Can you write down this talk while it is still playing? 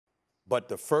But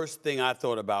the first thing I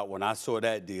thought about when I saw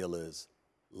that deal is,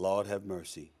 Lord have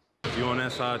mercy. If you're on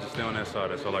that side, just stay on that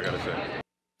side. That's all I got to say.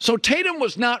 So Tatum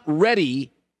was not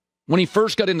ready when he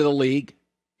first got into the league.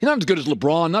 He's not as good as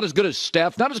LeBron, not as good as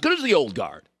Steph, not as good as the old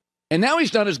guard. And now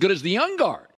he's not as good as the young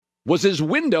guard. Was his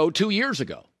window 2 years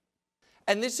ago.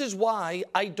 And this is why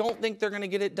I don't think they're going to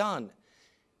get it done.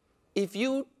 If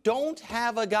you don't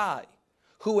have a guy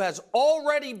who has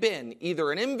already been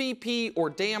either an MVP or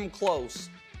damn close,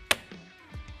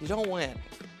 you don't win.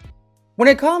 When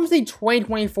it comes to the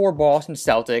 2024 Boston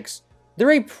Celtics,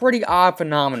 they're a pretty odd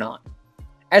phenomenon.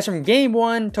 As from Game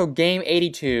 1 till Game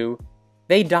 82,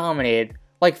 they dominated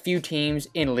like few teams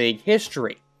in league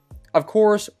history. Of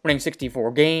course, winning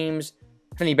 64 games,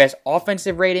 having the best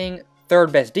offensive rating,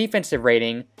 third best defensive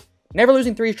rating, never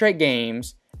losing 3 straight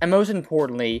games, and most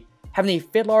importantly, having the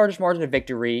 5th largest margin of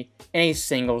victory in a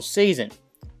single season.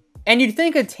 And you'd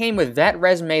think a team with that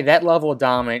resume, that level of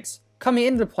dominance, coming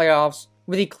into the playoffs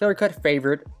with the clear-cut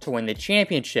favorite to win the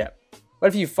championship. But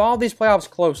if you follow these playoffs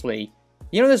closely,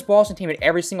 you know this Boston team at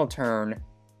every single turn,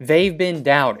 they've been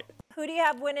doubted. Who do you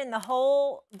have winning the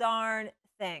whole darn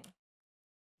thing?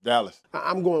 Dallas.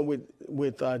 I'm going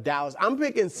with Dallas. I'm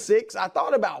picking 6. I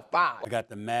thought about 5. I got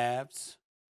the Mavs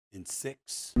in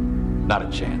 6. Not a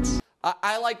chance.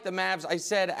 I like the Mavs. I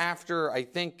said after, I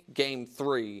think, Game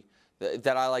 3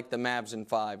 that I like the Mavs in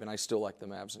 5, and I still like the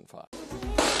Mavs in 5.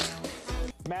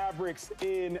 Mavericks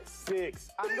in 6.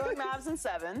 I'm going Mavs in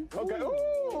 7. Okay.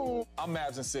 Ooh. I'm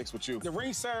Mavs in 6 with you. The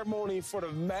ring ceremony for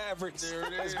the Mavericks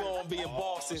is going to be in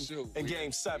Boston in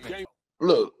Game 7.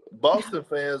 Look, Boston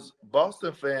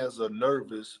fans are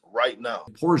nervous right now.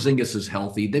 Porzingis is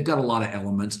healthy. They've got a lot of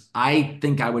elements. I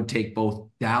think I would take both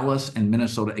Dallas and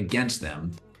Minnesota against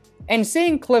them. And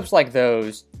seeing clips like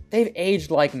those, they've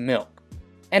aged like milk.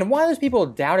 And why those people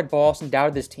doubted Boston,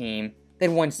 doubted this team, they'd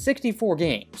won 64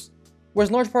 games, was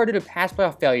in large part due to past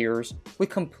playoff failures with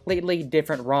completely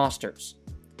different rosters.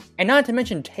 And not to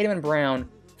mention Tatum and Brown,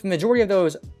 for the majority of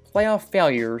those playoff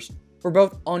failures, were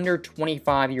both under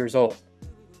 25 years old.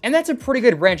 And that's a pretty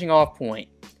good branching off point.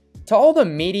 To all the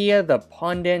media, the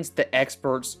pundits, the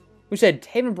experts, who said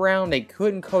Tatum and Brown, they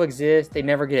couldn't coexist, they'd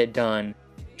never get it done,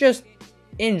 just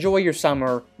enjoy your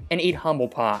summer and eat humble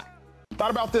pie.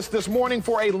 Thought about this morning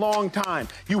for a long time.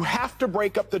 You have to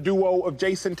break up the duo of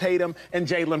Jason Tatum and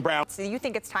Jaylen Brown. So you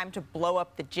think it's time to blow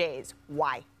up the Jays.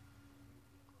 Why?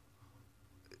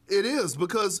 It is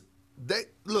because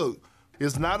look,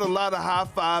 it's not a lot of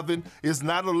high-fiving. It's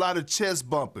not a lot of chest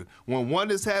bumping. When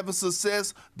one is having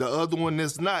success, the other one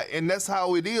is not. And that's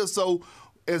how it is. So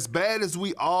as bad as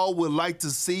we all would like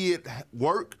to see it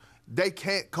work, they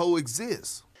can't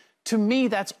coexist. To me,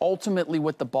 that's ultimately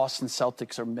what the Boston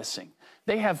Celtics are missing.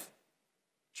 They have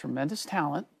tremendous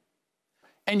talent,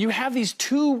 and you have these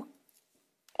 2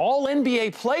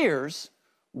 all-NBA players.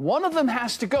 One of them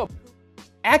has to go.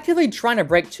 Actively trying to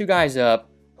break 2 guys up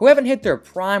who haven't hit their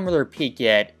prime or their peak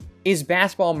yet is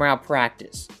basketball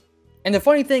malpractice. And the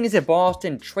funny thing is that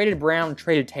Boston traded Brown,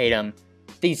 traded Tatum.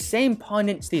 These same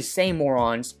pundits, these same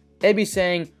morons, they'd be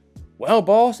saying, well,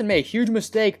 Boston made a huge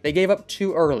mistake. They gave up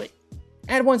too early.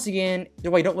 And once again,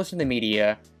 the way you don't listen to the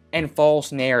media and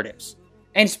false narratives.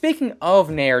 And speaking of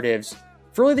narratives,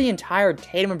 for really the entire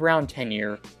Tatum and Brown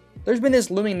tenure, there's been this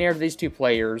looming narrative of these 2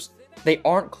 players. They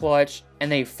aren't clutch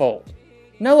and they fold.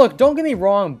 Now look, don't get me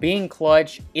wrong, being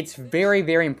clutch, it's very,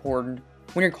 very important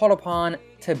when you're called upon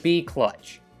to be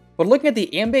clutch. But looking at the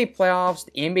NBA playoffs,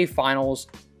 the NBA finals,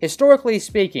 historically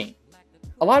speaking,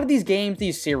 a lot of these games,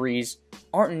 these series,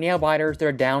 aren't nail-biters,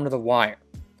 they're down to the wire.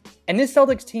 And this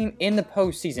Celtics team in the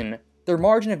postseason, their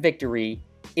margin of victory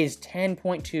is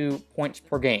 10.2 points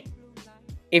per game.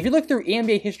 If you look through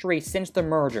NBA history since the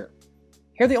merger,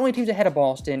 here are the only teams ahead of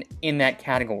Boston in that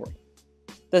category.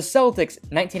 The Celtics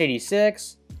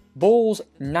 1986, Bulls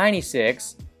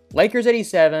 96, Lakers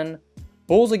 87,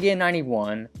 Bulls again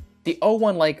 91, the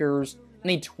 01 Lakers,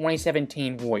 and the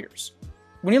 2017 Warriors.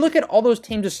 When you look at all those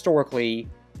teams historically,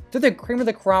 they're the cream of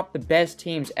the crop, the best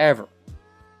teams ever.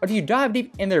 But if you dive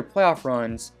deep in their playoff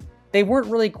runs, they weren't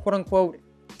really quote-unquote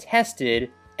tested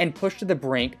and pushed to the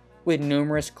brink with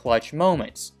numerous clutch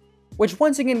moments. Which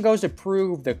once again goes to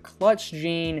prove the clutch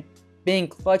gene, being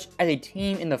clutch as a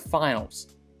team in the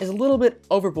finals, is a little bit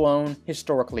overblown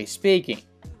historically speaking.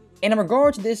 And in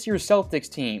regards to this year's Celtics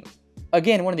team,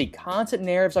 again, one of the constant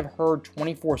narratives I've heard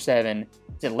 24/7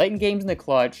 is that late in games in the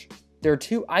clutch, they're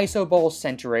too iso ball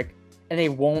centric and they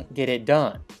won't get it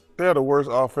done. They're the worst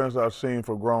offense I've seen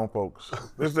for grown folks.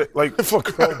 It's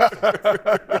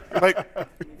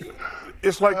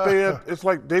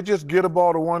like they just get a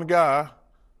ball to one guy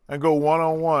and go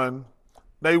one-on-one.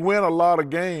 They win a lot of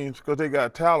games because they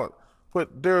got talent, But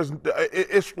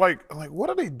it's like what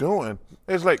are they doing?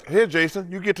 It's like, here, Jason,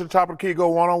 you get to the top of the key, go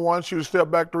one-on-one, shoot a step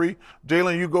back three.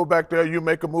 Jalen, you go back there, you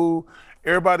make a move.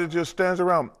 Everybody just stands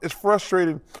around. It's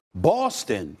frustrating.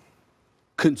 Boston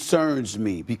concerns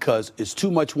me because it's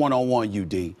too much one-on-one, UD.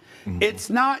 Mm-hmm. It's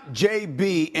not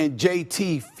JB and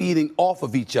JT feeding off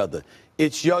of each other.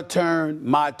 It's your turn,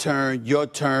 my turn, your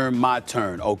turn, my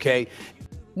turn, okay?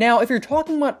 Now, if you're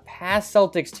talking about past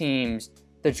Celtics teams,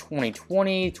 the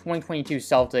 2020, 2022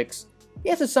 Celtics,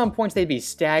 yes, at some points they'd be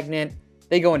stagnant.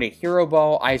 They go into hero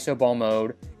ball, iso ball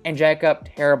mode, and jack up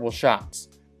terrible shots.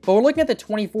 But we're looking at the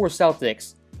 24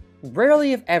 Celtics.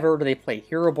 Rarely, if ever, do they play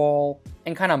hero ball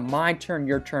and kind of my turn,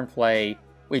 your turn play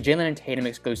with Jalen and Tatum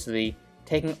exclusively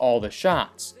taking all the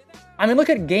shots. I mean, look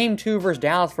at Game 2 versus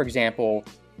Dallas, for example.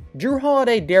 Drew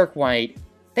Holiday, Derek White,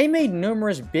 they made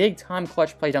numerous big-time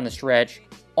clutch plays down the stretch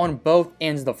on both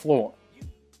ends of the floor.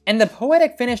 And the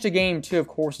poetic finish to Game 2, of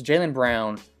course, is Jaylen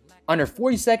Brown, under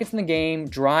 40 seconds in the game,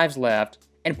 drives left,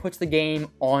 and puts the game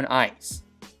on ice.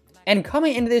 And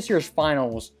coming into this year's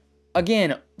finals,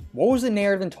 again, what was the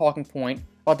narrative and talking point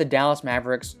about the Dallas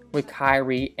Mavericks with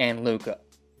Kyrie and Luka?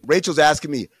 Rachel's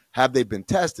asking me, have they been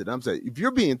tested? I'm saying, if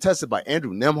you're being tested by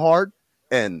Andrew Nembhard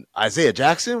and Isaiah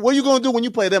Jackson, what are you going to do when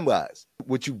you play them guys?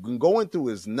 What you've been going through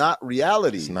is not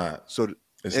reality. It's not. So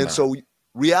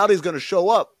reality is going to show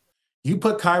up. You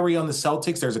put Kyrie on the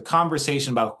Celtics, there's a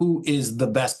conversation about who is the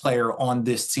best player on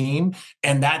this team.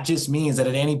 And that just means that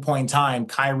at any point in time,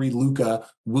 Kyrie, Luka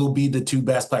will be the two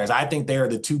best players. I think they are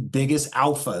the two biggest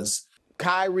alphas.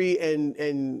 Kyrie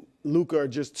and Luka are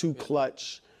just too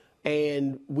clutch.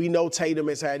 And we know Tatum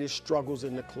has had his struggles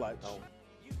in the clutch.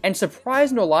 And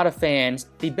surprising to a lot of fans,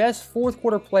 the best fourth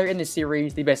quarter player in the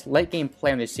series, the best late game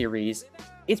player in the series,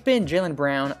 it's been Jaylen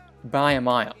Brown by a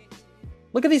mile.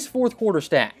 Look at these fourth quarter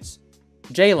stats.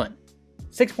 Jaylen,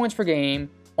 6 points per game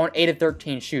on 8 of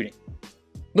 13 shooting.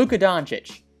 Luka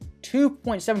Doncic,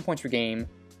 2.7 points per game,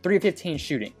 3 of 15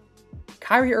 shooting.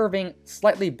 Kyrie Irving,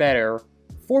 slightly better,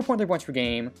 4.3 points per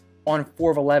game on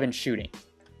 4 of 11 shooting.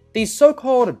 These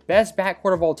so-called best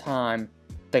backcourt of all time,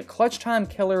 the clutch time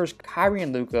killers Kyrie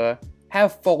and Luka,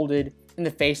 have folded in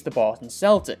the face of the Boston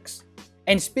Celtics.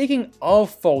 And speaking of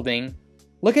folding,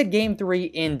 look at Game 3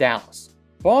 in Dallas.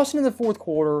 Boston in the fourth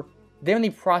quarter, they're in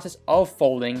the process of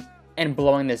folding and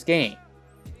blowing this game.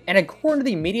 And according to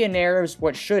the media narratives,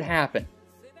 what should happen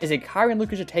is that Kyrie and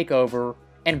Luka should take over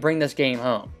and bring this game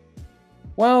home.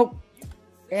 Well,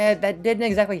 that didn't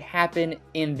exactly happen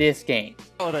in this game.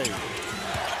 Holiday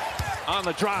on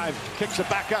the drive, kicks it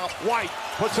back out. White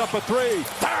puts up a three.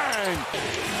 Bang!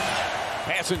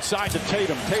 Pass inside to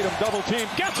Tatum. Tatum double team,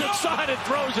 gets inside and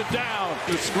throws it down.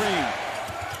 The screen.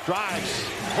 Drives,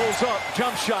 pulls up,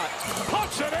 jump shot,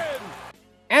 puts it in!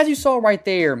 As you saw right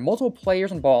there, multiple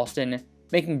players in Boston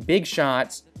making big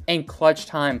shots and clutch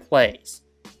time plays.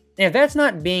 And if that's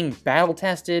not being battle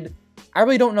tested, I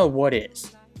really don't know what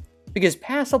is. Because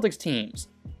past Celtics teams,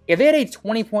 if they had a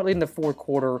 20-point lead in the fourth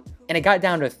quarter and it got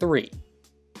down to 3,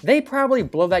 they probably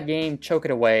blow that game, choke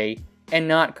it away, and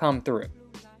not come through.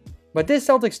 But this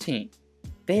Celtics team,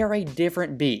 they are a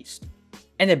different beast.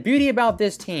 And the beauty about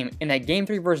this team in that Game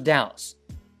 3 versus Dallas,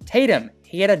 Tatum,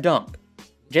 he had a dunk.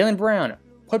 Jaylen Brown,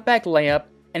 put back layup,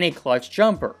 and a clutch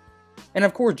jumper. And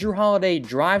of course, Drew Holiday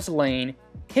drives the lane,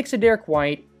 kicks to Derek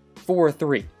White for a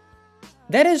 3.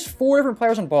 That is 4 different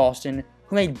players in Boston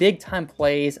who made big time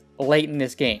plays late in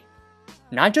this game.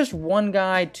 Not just one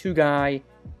guy, two guy,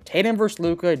 Tatum versus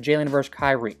Luka, Jaylen versus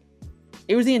Kyrie.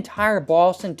 It was the entire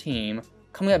Boston team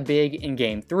coming up big in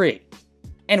Game 3.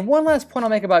 And one last point I'll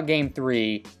make about Game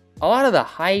 3, a lot of the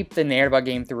hype, the narrative about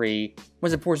Game 3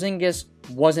 was that Porzingis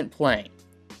wasn't playing.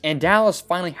 And Dallas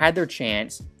finally had their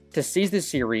chance to seize the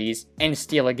series and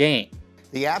steal a game.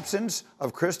 The absence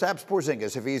of Kristaps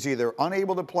Porzingis, if he's either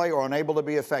unable to play or unable to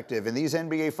be effective in these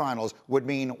NBA Finals, would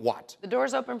mean what? The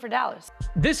door's open for Dallas.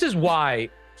 This is why,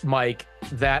 Mike,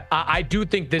 that I do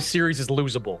think this series is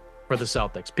losable for the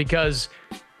Celtics. Because,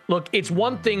 look, it's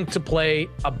one thing to play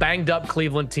a banged-up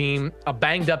Cleveland team, a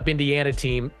banged-up Indiana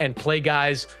team, and play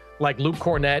guys like Luke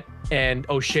Cornett and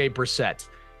O'Shea Brissett.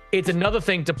 It's another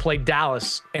thing to play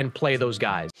Dallas and play those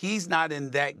guys. He's not in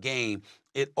that game.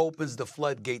 It opens the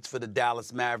floodgates for the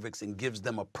Dallas Mavericks and gives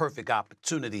them a perfect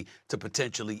opportunity to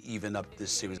potentially even up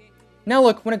this series. Now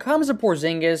look, when it comes to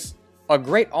Porzingis, a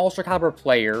great all-star caliber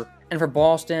player, and for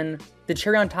Boston, the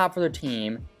cherry on top for their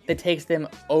team that takes them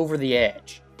over the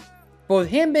edge. But with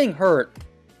him being hurt,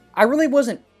 I really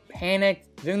wasn't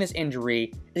panicked viewing this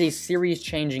injury as a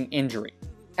series-changing injury,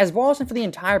 as Boston for the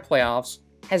entire playoffs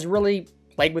has really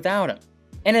played without him.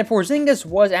 And if Porzingis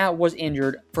was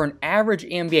injured for an average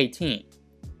NBA team,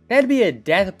 that'd be a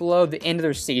death blow at the end of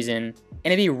their season,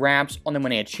 and it'd be wraps on them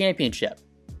winning a championship.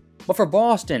 But for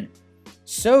Boston,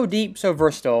 so deep, so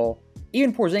versatile,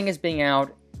 even Porzingis being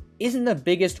out isn't the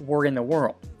biggest worry in the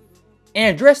world.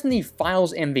 And addressing the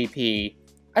Finals MVP,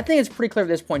 I think it's pretty clear at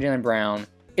this point Jaylen Brown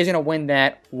is going to win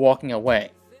that walking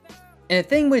away. And the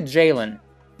thing with Jaylen,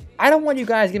 I don't want you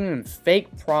guys giving him fake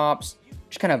props,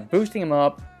 just kind of boosting him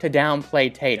up to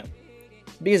downplay Tatum.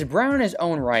 Because Brown in his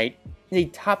own right is a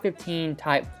top 15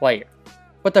 type player.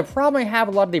 But the problem I have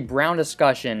with a lot of the Brown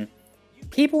discussion,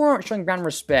 people aren't showing Brown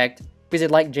respect because they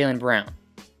like Jaylen Brown.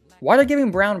 Why they're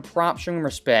giving Brown props showing him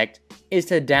respect is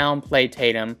to downplay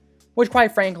Tatum, which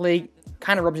quite frankly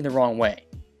kind of rubs me the wrong way.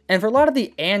 And for a lot of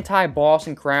the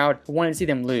anti-Boston crowd who wanted to see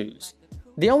them lose,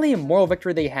 the only moral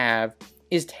victory they have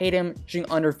is Tatum shooting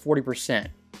under 40%.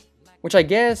 Which I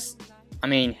guess,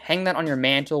 hang that on your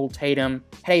mantle. Tatum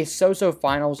had a so-so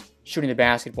finals shooting the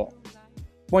basketball.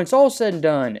 When it's all said and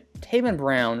done, Tatum and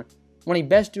Brown, one of the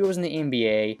best duos in the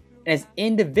NBA, and as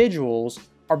individuals,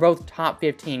 are both top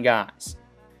 15 guys.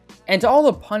 And to all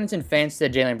the pundits and fans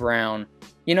that Jaylen Brown,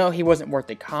 he wasn't worth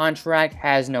the contract,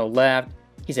 has no left,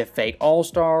 he's a fake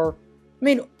all-star.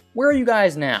 Where are you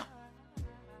guys now?